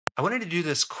I wanted to do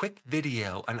this quick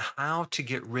video on how to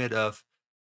get rid of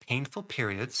painful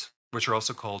periods, which are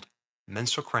also called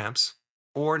menstrual cramps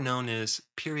or known as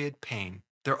period pain.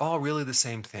 They're all really the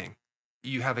same thing.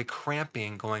 You have a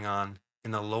cramping going on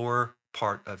in the lower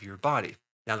part of your body.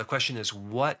 Now, the question is,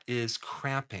 what is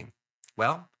cramping?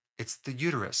 Well, it's the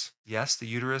uterus. Yes, the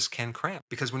uterus can cramp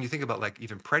because when you think about like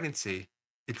even pregnancy,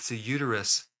 it's the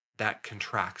uterus that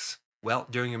contracts. Well,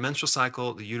 during your menstrual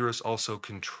cycle, the uterus also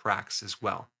contracts as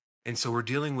well. And so we're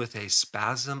dealing with a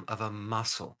spasm of a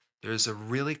muscle. There's a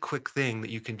really quick thing that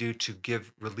you can do to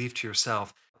give relief to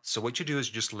yourself. So what you do is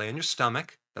you just lay on your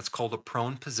stomach. That's called a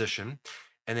prone position.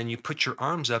 And then you put your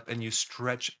arms up and you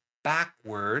stretch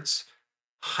backwards,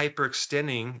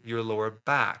 hyperextending your lower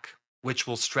back, which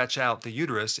will stretch out the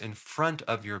uterus in front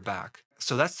of your back.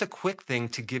 So that's the quick thing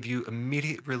to give you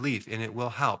immediate relief, and it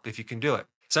will help if you can do it.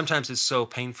 Sometimes it's so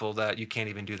painful that you can't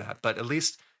even do that, but at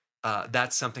least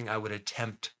that's something I would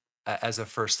attempt as a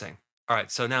first thing. All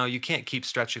right, so now you can't keep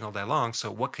stretching all day long.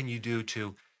 So, what can you do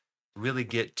to really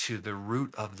get to the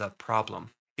root of the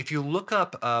problem? If you look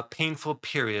up painful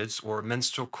periods or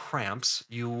menstrual cramps,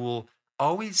 you will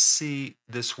always see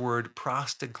this word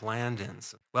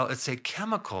prostaglandins. Well, it's a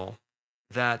chemical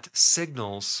that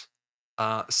signals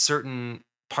certain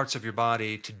parts of your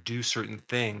body to do certain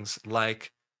things,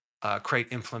 like create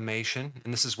inflammation.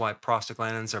 And this is why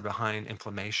prostaglandins are behind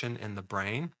inflammation in the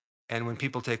brain. And when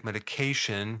people take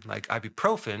medication like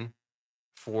ibuprofen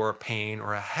for pain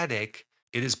or a headache,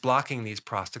 it is blocking these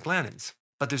prostaglandins.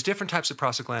 But there's different types of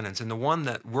prostaglandins, and the one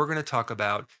that we're going to talk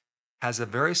about has a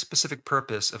very specific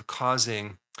purpose of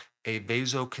causing a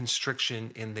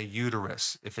vasoconstriction in the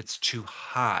uterus if it's too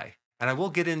high. And I will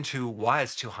get into why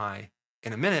it's too high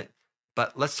in a minute,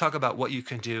 but let's talk about what you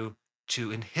can do to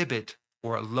inhibit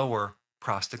or lower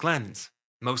prostaglandins.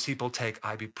 Most people take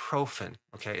ibuprofen,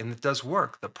 okay, and it does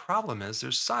work. The problem is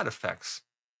there's side effects.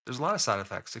 There's a lot of side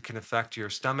effects. It can affect your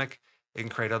stomach. It can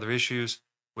create other issues,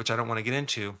 which I don't want to get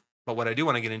into. But what I do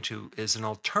want to get into is an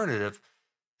alternative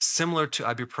similar to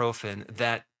ibuprofen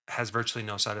that has virtually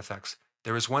no side effects.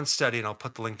 There was one study, and I'll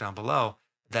put the link down below,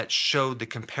 that showed the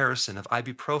comparison of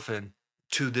ibuprofen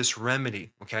to this remedy,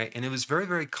 okay? And it was very,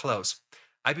 very close.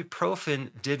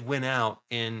 Ibuprofen did win out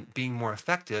in being more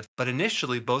effective, but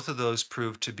initially both of those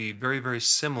proved to be very, very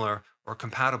similar or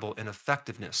compatible in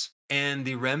effectiveness. And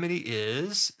the remedy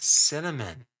is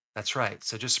cinnamon. That's right.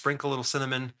 So just sprinkle a little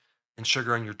cinnamon and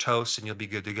sugar on your toast and you'll be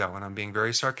good to go. And I'm being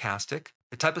very sarcastic.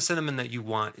 The type of cinnamon that you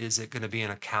want is it going to be in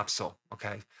a capsule,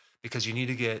 okay? Because you need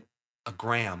to get a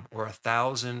gram or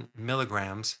 1,000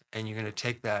 milligrams, and you're going to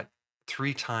take that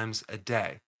 3 times a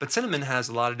day. But cinnamon has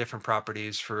a lot of different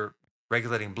properties for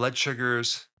regulating blood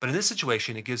sugars. But in this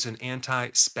situation, it gives an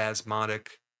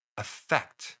anti-spasmodic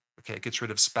effect. Okay, it gets rid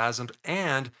of spasms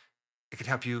and it can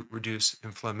help you reduce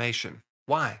inflammation.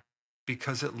 Why?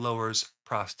 Because it lowers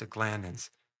prostaglandins,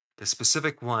 the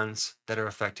specific ones that are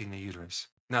affecting the uterus.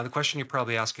 Now, the question you're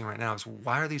probably asking right now is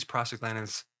why are these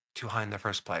prostaglandins too high in the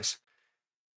first place?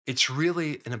 It's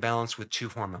really in a balance with two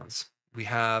hormones. We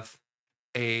have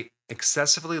a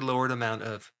excessively lowered amount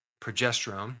of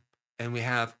progesterone, and we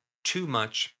have too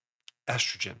much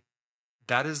estrogen.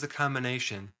 That is the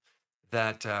combination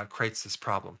that creates this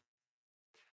problem.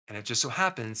 And it just so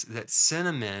happens that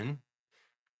cinnamon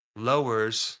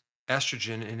lowers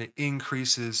estrogen and it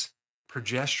increases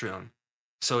progesterone.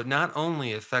 So it not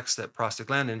only affects that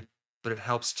prostaglandin, but it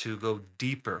helps to go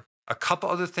deeper. A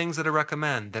couple other things that I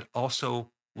recommend that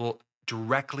also will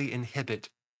directly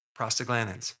inhibit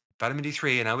prostaglandins. Vitamin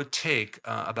D3, and I would take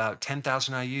about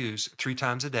 10,000 IUs 3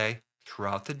 times a day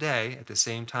throughout the day at the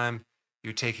same time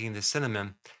you're taking the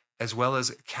cinnamon, as well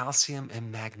as calcium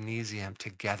and magnesium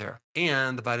together.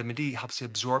 And the vitamin D helps the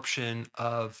absorption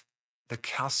of the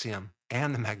calcium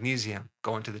and the magnesium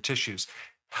go into the tissues,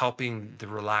 helping to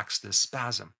relax this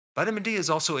spasm. Vitamin D is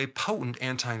also a potent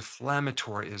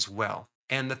anti-inflammatory as well.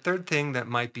 And the third thing that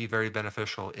might be very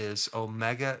beneficial is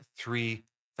omega-3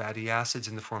 fatty acids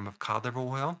in the form of cod liver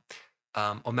oil.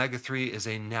 Omega-3 is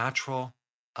a natural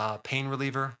pain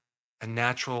reliever, a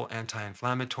natural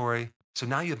anti-inflammatory. So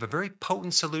now you have a very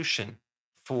potent solution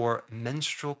for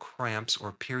menstrual cramps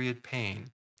or period pain.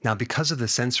 Now, because of the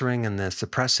censoring and the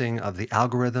suppressing of the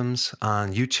algorithms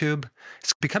on YouTube,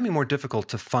 it's becoming more difficult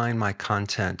to find my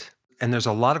content. And there's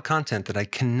a lot of content that I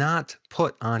cannot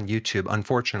put on YouTube,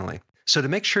 unfortunately. So to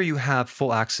make sure you have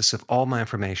full access of all my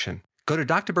information, go to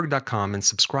drberg.com and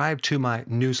subscribe to my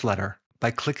newsletter by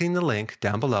clicking the link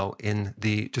down below in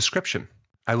the description.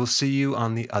 I will see you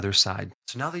on the other side.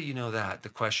 So now that you know that, the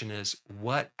question is,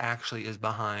 what actually is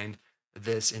behind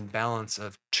this imbalance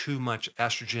of too much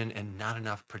estrogen and not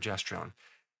enough progesterone?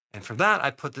 And for that,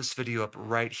 I put this video up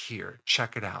right here.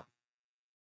 Check it out.